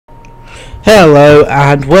Hello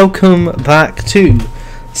and welcome back to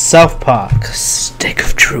South Park Stick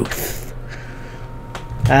of Truth.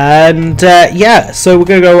 And yeah, so we're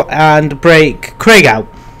going to go and break Craig out.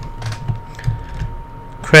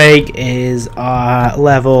 Craig is our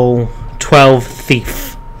level 12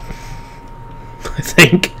 thief, I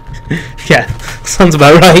think. Yeah, sounds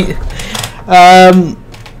about right.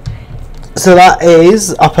 So that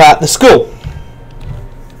is up at the school.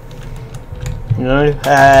 You know,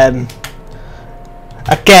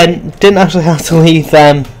 again, didn't actually have to leave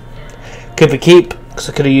Cooper Keep because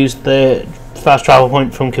I could have used the fast travel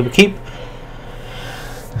point from Cooper Keep.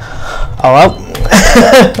 Oh well.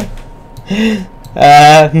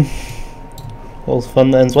 All's fun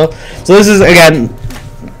then as well. So this is again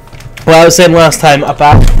what I was saying last time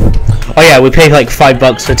about. Oh yeah, we paid like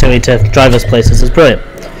 $5 for Timmy to drive us places. It's brilliant.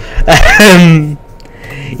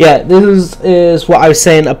 Yeah, this is what I was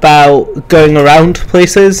saying about going around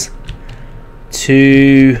places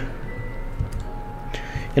to,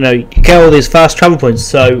 you know, you get all these fast travel points,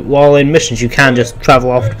 so while in missions you can just travel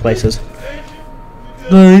off to places.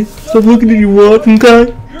 Hey, stop looking at your watch,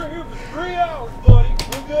 okay? You're here for 3 hours, buddy,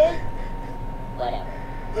 okay? Whatever.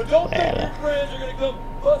 Now don't think your friends are gonna come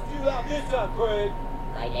bust you out this time, Craig.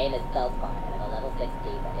 My name is Feldspar, and I'm a level 6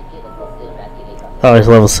 thief, and the humans will soon rescue me from Oh, he's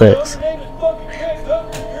level Your 6. name is fucking Craig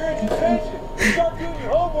Tucker. You're in detention. Start doing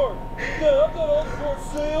your homework. Yeah, I've got all the doors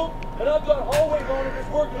sealed, and I've got hallway monitors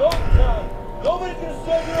working overtime. Nobody's gonna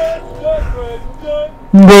send your ass to death, Craig, okay?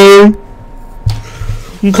 No.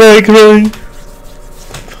 Okay, Craig.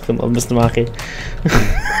 Fucking love Mr. Markey.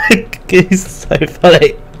 He's so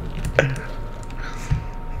funny.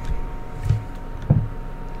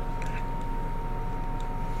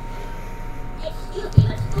 Excuse me,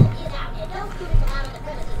 but school is out, and no students allowed on the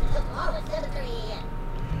premises until tomorrow at 7:30 a.m.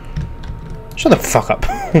 Shut the fuck up,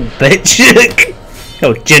 bitch.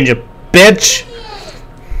 Oh, ginger bitch.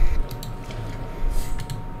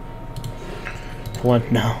 One,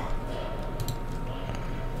 no.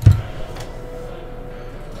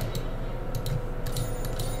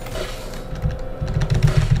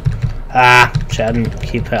 Ah, shit, I didn't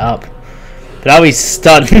keep it up. But now he's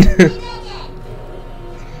stunned.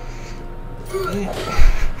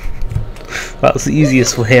 That's the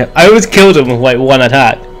easiest way. I always killed him with like one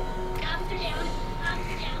attack. Officer down,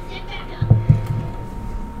 step back up.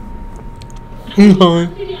 Okay.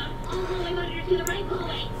 Officer down, all hallway monitors to the right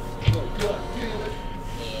hallway.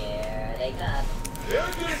 Here they come. They're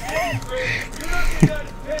gonna take Craig. You're not getting out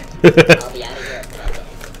of detention. I'll be out of here in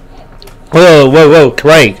a second. Whoa, whoa, whoa,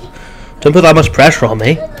 Craig. Don't put that much pressure on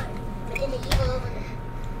me. Good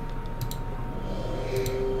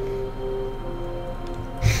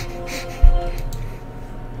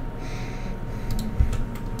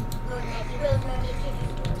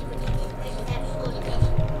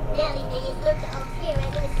luck,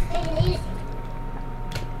 but in the evil over them.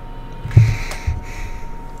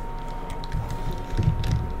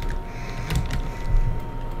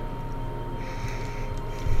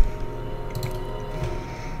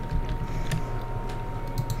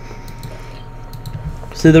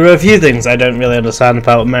 See, there are a few things I don't really understand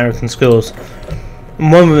about American schools.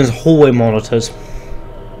 And one of them is hallway monitors.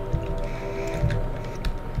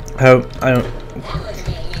 Oh, I don't.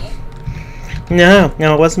 No,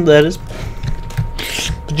 it wasn't that.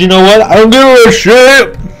 But you know what? I don't give a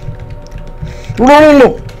shit!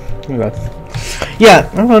 Okay. Yeah,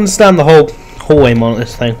 I don't understand the whole hallway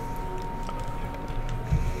monitors thing.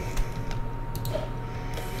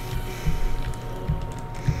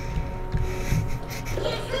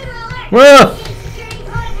 Ah!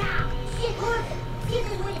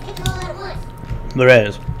 There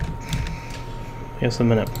is. Just a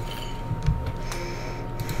minute.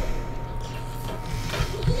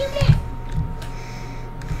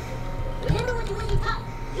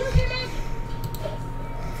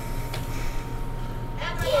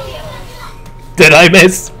 Did I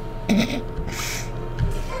miss?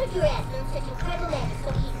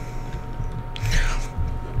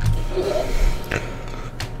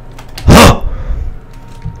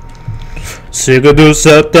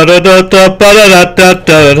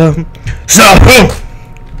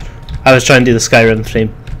 I was trying to do the Skyrim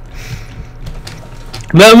theme.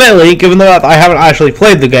 But admittedly, given that I haven't actually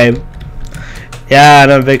played the game, yeah, I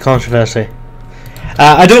know, a big controversy.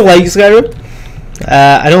 I don't like Skyrim.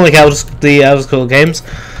 I don't like the Elder Scrolls games.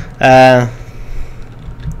 Okay,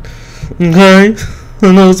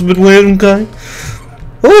 I know it's a bit weird. Okay.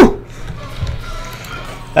 Ooh.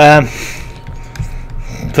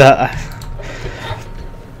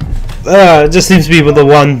 But it just seems to be with the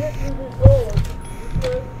one.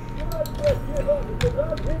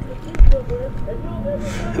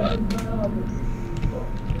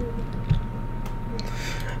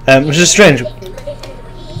 Which is strange.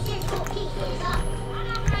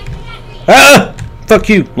 Ah! Fuck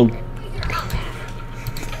you!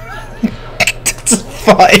 Just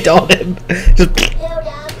fired on him. Just.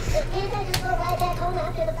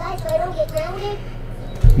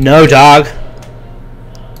 No, dog.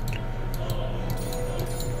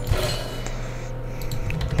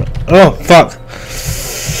 Oh, fuck.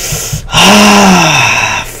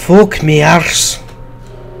 Ah, fuck me arse.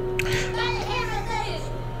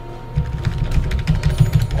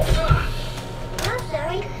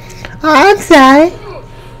 I'm sorry.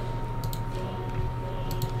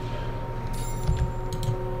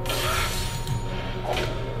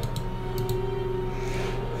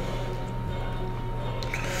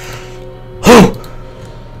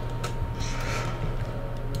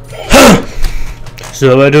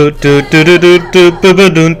 So I do.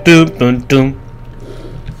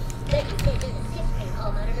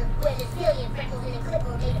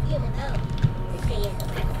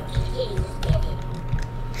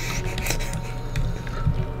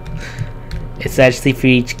 It's actually for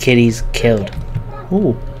each kitty's killed.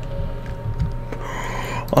 Ooh.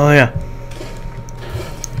 Oh yeah.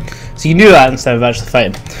 So you knew that instead of actually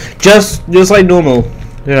fighting. Just like normal,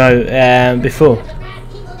 you know, before.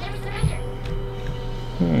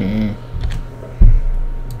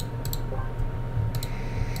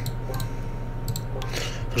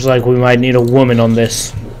 Looks like we might need a woman on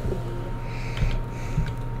this.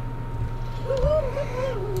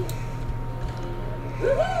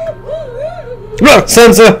 No,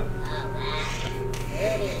 Sansa!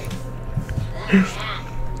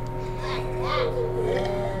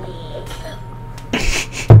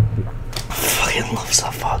 Fucking love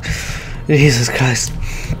South Park. Jesus Christ.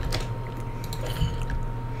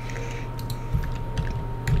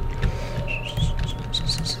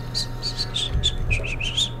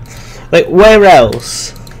 Like, where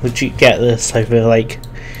else would you get this type of, like,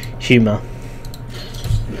 humour?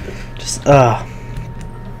 Just, oh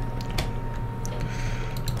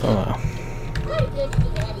wow.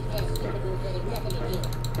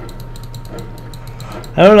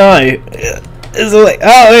 I don't know. It's like,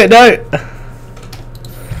 oh wait, no!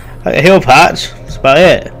 Like a heal patch, that's about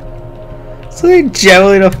it. It's like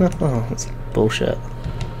generally nothing. Oh, that's bullshit.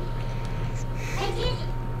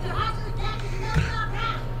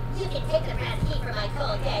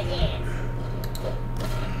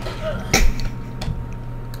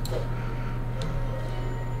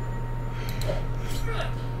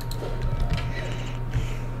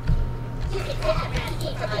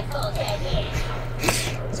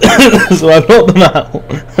 So I brought them out,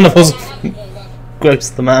 and I also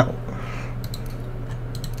grossed them out.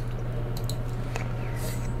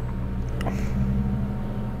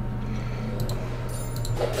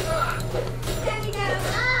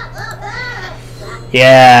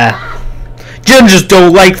 Yeah. Gingers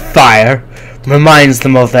don't like fire. Reminds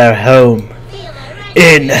them of their home.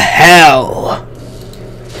 In hell.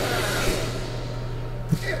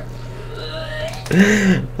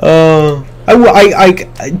 Oh. I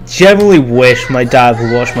generally wish my dad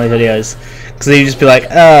would watch my videos, because he'd just be like,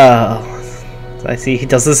 oh, I see he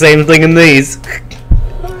does the same thing in these. Damn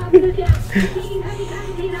it,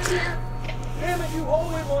 you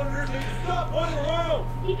holy wanderers, need to stop running around!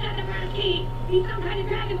 He's got the brown key. He's some kind of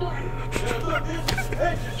dragonborn. Now look, this is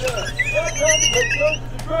exercise. Stop trying to get close to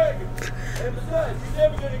the dragon. And besides, you're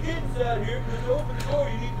never going to get inside here, because to open the door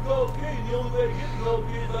you need the gold key. The only way to get the gold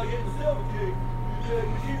key is by getting the silver key.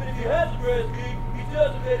 Because even if he has the brass key, he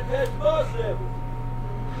doesn't make it past the boss level.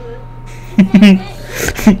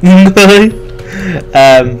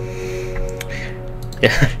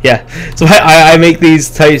 Yeah. So I make these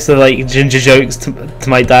types of like ginger jokes to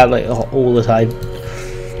my dad like all the time.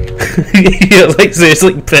 He's like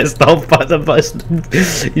seriously pissed off by the person.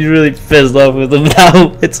 He's really pissed off with them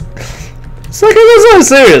now. It's like it's not a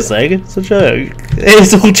serious thing. It's a joke.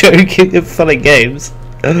 It's all joking and fun and games.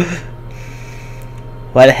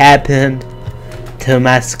 What happened to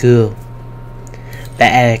my school? The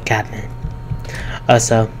Eric Chapman.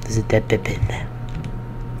 Also, there's a dead bit in there.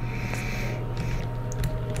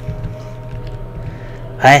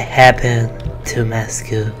 What happened to my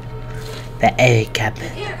school? The Eric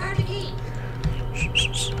Chapman. Here, hard to keep. Hey,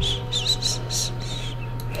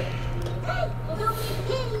 well, don't be a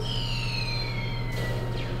kid.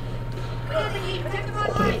 Protect the key, protect the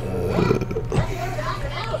boy.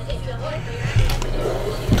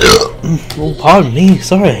 Oh, pardon me,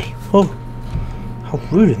 sorry. Oh, how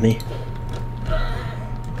rude of me.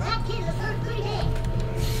 That kid's a third grade head.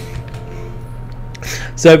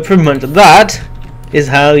 So pretty much that is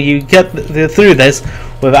how you get through this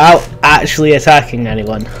without actually attacking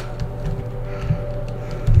anyone.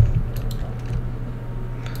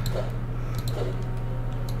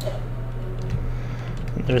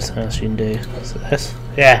 There's something else you can do. Is it this?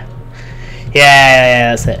 Yeah.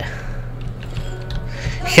 Yeah, that's it.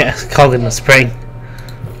 Yeah, cog in the spring.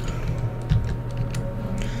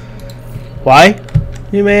 Why?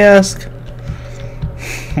 You may ask.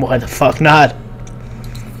 Why the fuck not?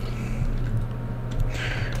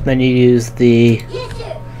 Then you use the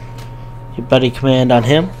your buddy command on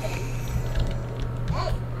him. Hey, I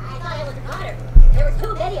thought it was a Connor. There were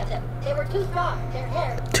too many of them. They were too strong. Their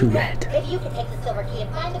hair. Too red. Maybe you can take the silver key and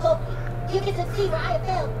find the gold key. You can see where I have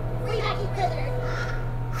failed. Free back these prisoners.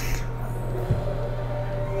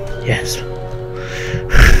 Yes.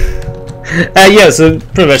 Yeah, so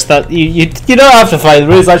pretty much that you don't have to fight.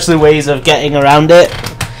 There is actually ways of getting around it.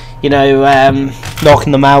 You know,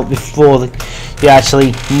 knocking them out before you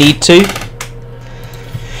actually need to.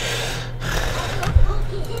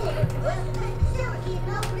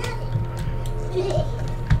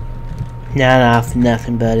 Nah,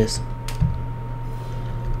 nothing but it.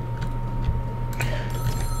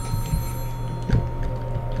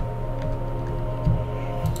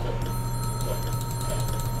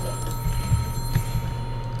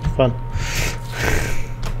 Fun.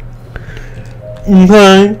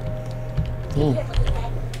 Okay.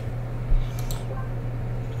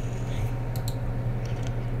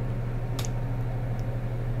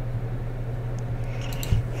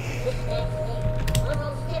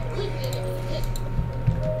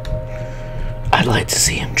 I'd like to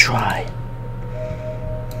see him try.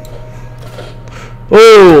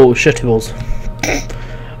 Oh, shitty balls.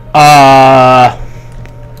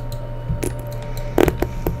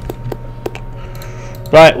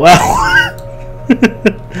 Right, well.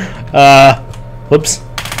 Whoops.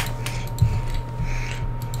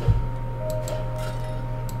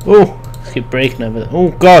 Oh, keep breaking over there. Oh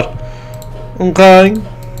god. Okay.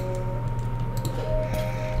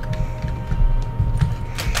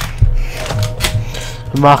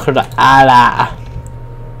 Marker the Allah.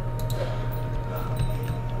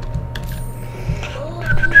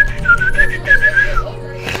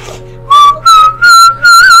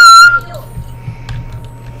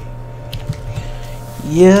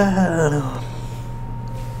 Yeah.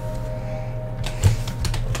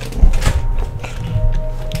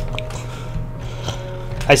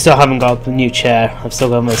 I still haven't got the new chair. I've still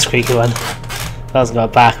got my squeaky one. It hasn't got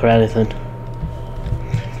a back or anything.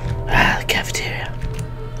 Ah, the cafeteria.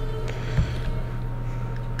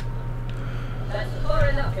 That's far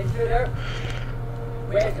enough, intruder.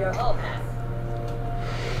 Where's your hall pass?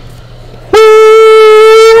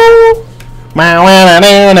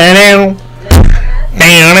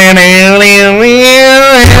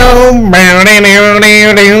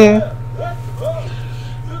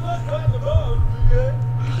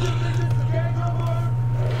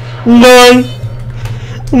 No,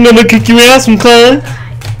 I'm gonna kick your ass, McClellan.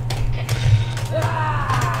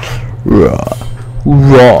 Raw.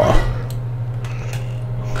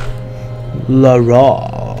 La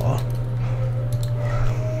raw.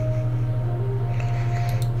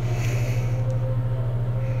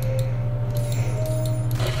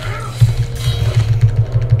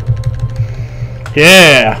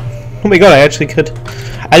 Yeah. Oh my god, I actually could.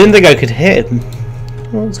 I didn't think I could hit him.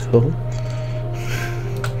 Oh, that's cool.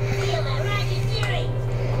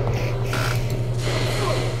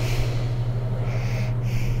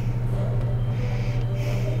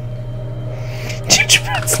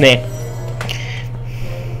 Snap.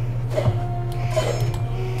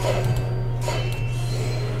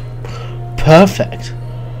 Perfect.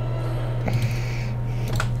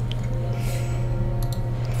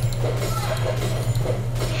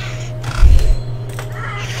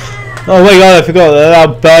 Oh my god, I forgot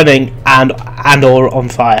that they're burning and or on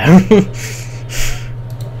fire.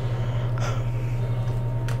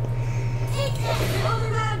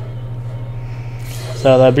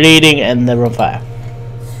 So they're bleeding and they're on fire.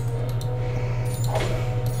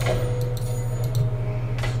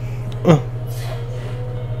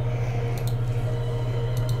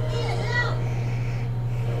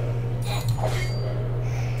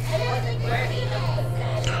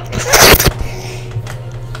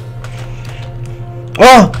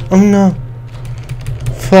 Oh no!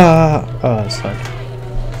 Fuck! Oh, that's fine.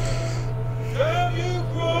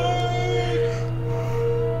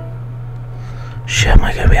 Shit, am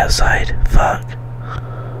I gonna be outside? Fuck.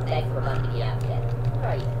 Thanks for busting me out, kid. Where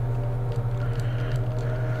are you?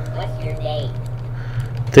 What's your name?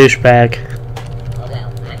 Douchebag. Oh well,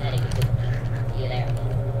 I'm heading to see you there.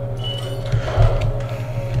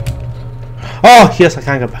 Oh yes, I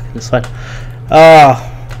can go back in this way. Oh.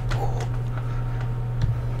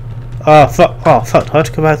 Oh fuck! Oh fuck! Do I have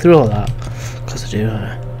to go back through all that? Cause I do.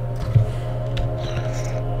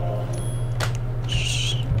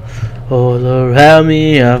 All around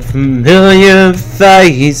me are familiar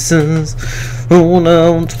faces, worn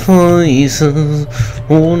out faces,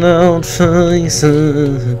 worn out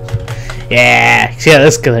faces. Yeah,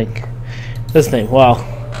 this thing. This thing. Wow.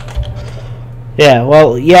 Yeah.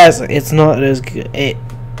 Well, yes, it's not as good. It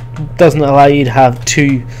doesn't allow you to have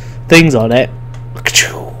two things on it.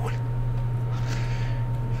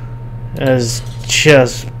 It's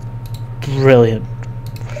just brilliant.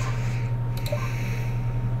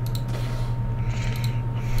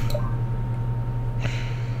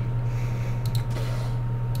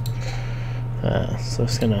 So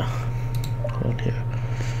it's gonna go on here.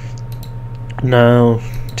 No,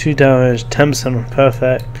 $2, 10%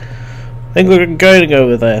 perfect. I think we're going to go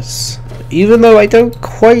with this, even though I don't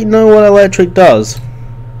quite know what electric does.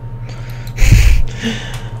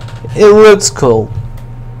 It looks cool,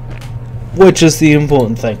 which is the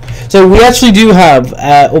important thing. So we actually do have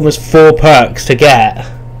almost 4 perks to get,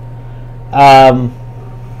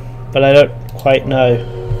 but I don't quite know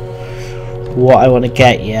what I want to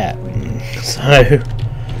get yet. So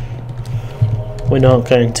we're not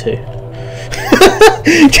going to.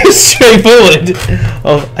 Just straightforward.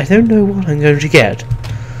 Oh, I don't know what I'm going to get.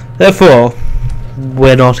 Therefore,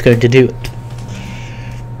 we're not going to do it.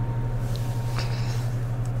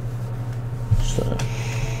 So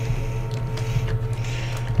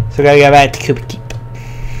we're gonna go back to Cooper Keep.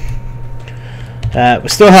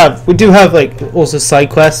 We do have like also side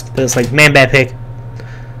quests, but it's like Man Bear Pig.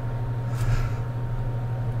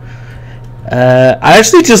 I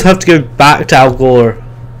actually just have to go back to Al Gore,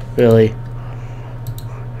 really.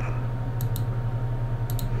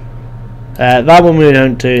 That one we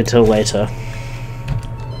don't do until later.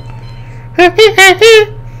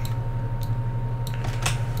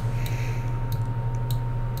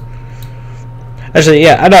 Actually,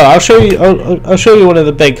 yeah, I know. I'll show you. I'll show you one of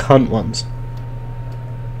the big hunt ones.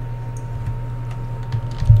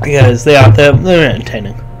 Because they're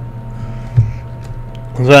entertaining.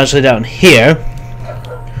 So actually down here,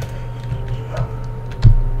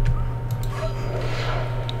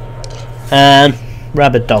 and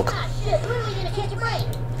rabbit dog. Ah, shit, when are we gonna catch a break?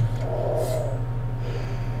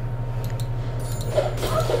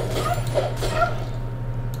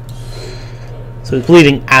 So it's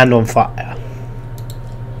bleeding and on fire.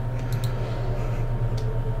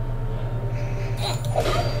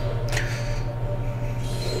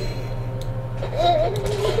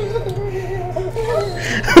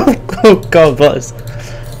 Oh God bless.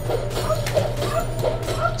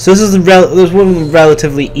 So this is there's one of the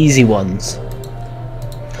relatively easy ones.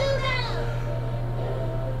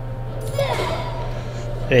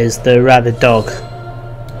 Is the rabbit dog.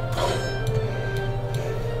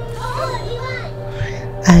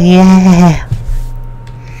 Oh yeah.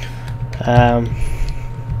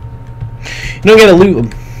 You don't get to loot them.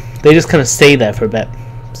 They just kind of stay there for a bit.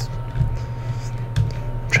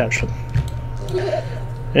 Trash them.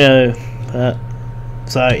 Yeah.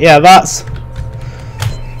 So yeah, that's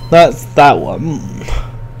that one.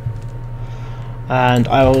 And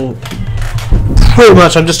I'll pretty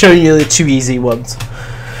much I'm just showing you the 2 easy ones.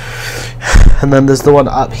 And then there's the one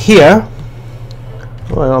up here.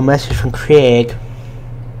 Oh, I got a message from Craig.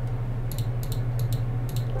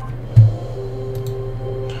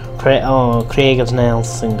 Craig is now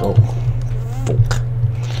single. Fuck.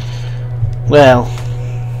 Well,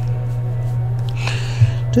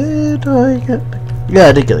 did I get? Yeah,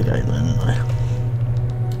 I did get the guy then, didn't I?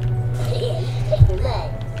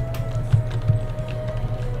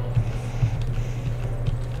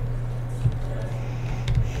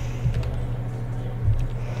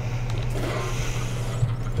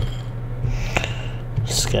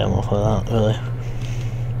 Just get him off of that, really.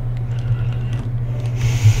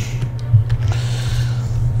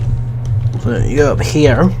 So you go up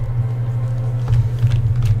here.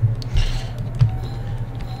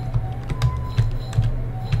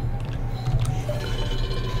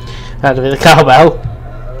 Activate the cowbell.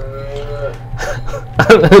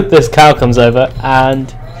 This cow comes over and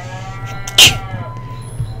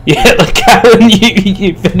you hit the cow and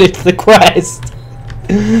you finish the quest.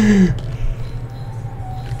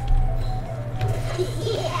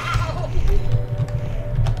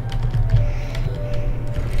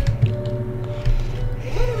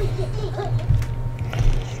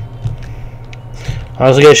 I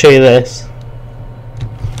was going to show you this.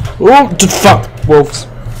 Oh, fuck! Wolves.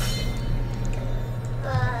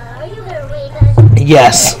 Are you gonna rape us?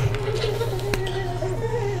 Yes.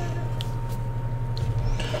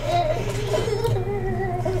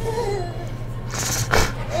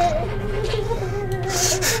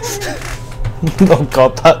 Oh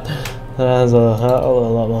god, that has a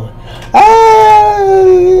lot more.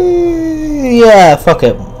 Yeah, fuck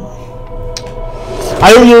it.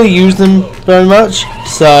 I don't really use them very much,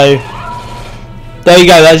 so there you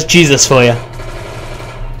go. That's Jesus for you.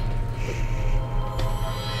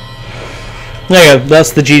 There you go.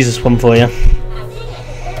 That's the Jesus one for you.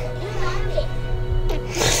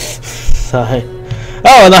 So,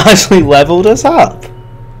 oh, and that actually leveled us up.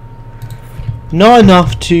 Not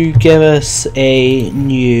enough to give us a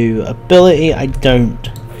new ability, I don't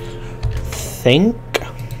think.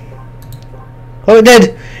 Oh, it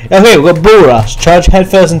did! Okay, we've got Bull Rush. Charge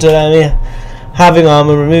headfirst into an enemy, having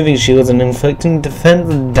armor, removing shields, and inflicting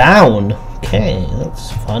defense down. Okay,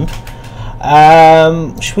 that's fun.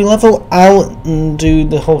 Should we level out and do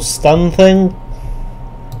the whole stun thing?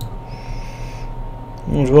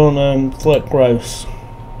 We want flick gross.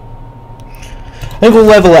 I think we'll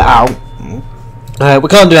level it out. We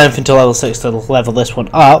can't do anything till level 6 to level this one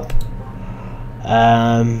up.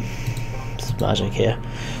 It's magic here.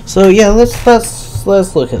 So yeah, let's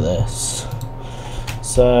look at this.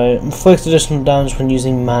 So inflict additional damage when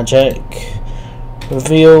using magic.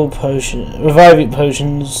 Reviving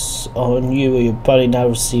potions on you or your buddy now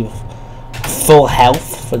receive full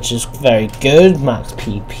health, which is very good. Max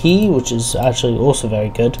PP, which is actually also very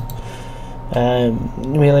good.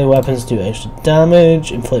 Melee weapons do extra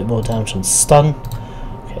damage, inflict more damage and stun.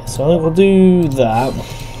 Okay, so I think we'll do that.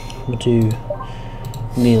 We'll do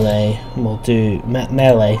melee, and we'll do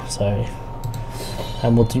melee, sorry.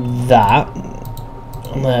 And we'll do that.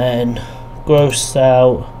 And then gross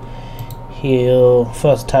out, heal,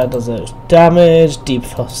 first attack does extra damage, deep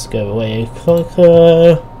frost go away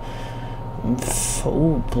quicker.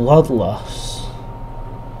 Ooh, bloodlust.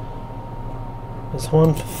 There's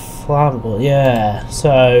one for flammable, yeah,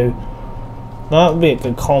 so that would be a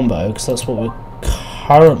good combo because that's what we've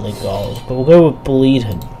currently got, but we'll go with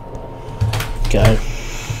bleeding. Go.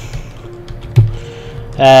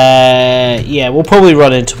 Yeah, we'll probably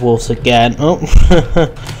run into wolves again. Oh,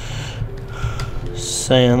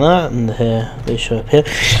 saying that, and here they show up here.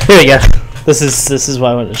 Here we go. This is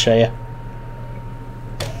what I wanted to show you.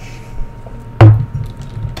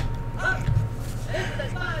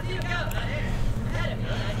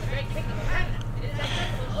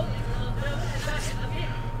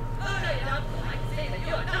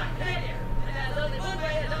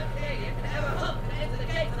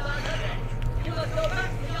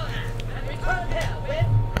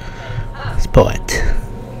 Spot.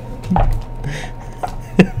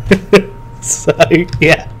 So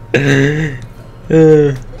yeah.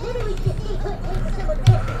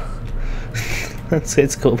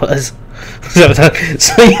 It's cool, Buzz.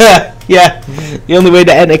 So yeah. The only way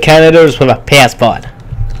to enter Canada is with a passport.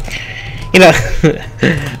 You know,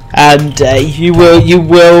 and you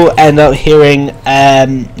will end up hearing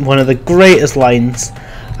one of the greatest lines,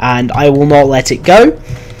 and I will not let it go.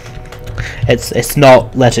 It's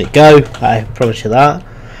not let it go. I promise you that.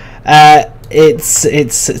 It's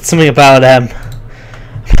something about a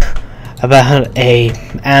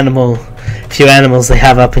few animals they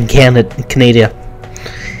have up in Canada.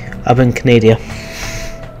 Up in Canada.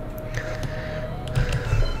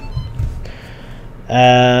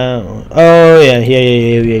 Oh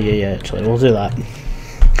yeah. Actually, we'll do that.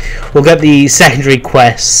 We'll get the secondary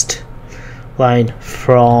quest line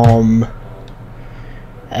from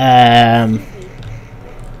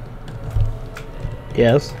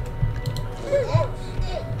yes.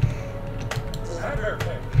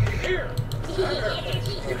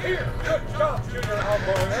 Here. Good job, Junior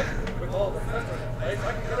Alboran. With all the sensors in place, I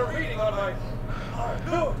can get a reading on my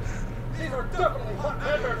look. These are definitely hot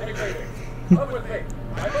Manbear ratings. Come with me.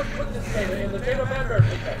 I must put this data in the data Manbear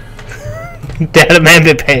page. Data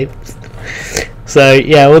Manbear page. So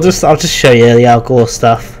yeah, I'll just show you the Al Gore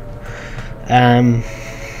stuff.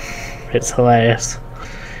 It's hilarious.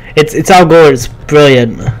 It's Al Gore. It's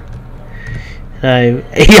brilliant. No,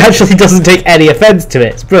 he actually doesn't take any offense to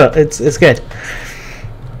it. It's good. This is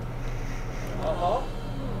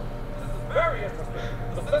very interesting.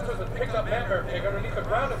 The sensors have picked up Manbear pig underneath the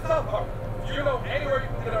ground of South Park. Do you know anywhere you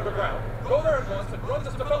can get underground? Go there at once and run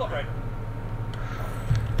this development.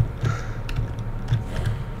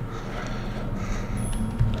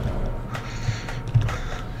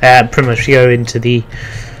 Pretty much go into the.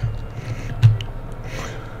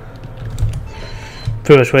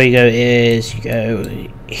 Pretty much where you go is you go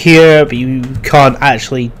here, but you can't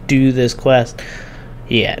actually do this quest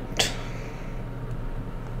yet.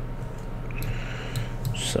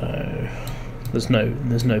 So there's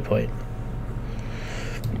no point.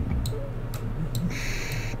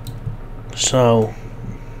 So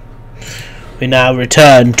we now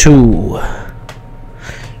return to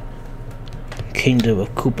kingdom of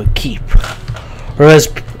Koopa Keep, or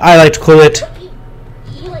as I like to call it,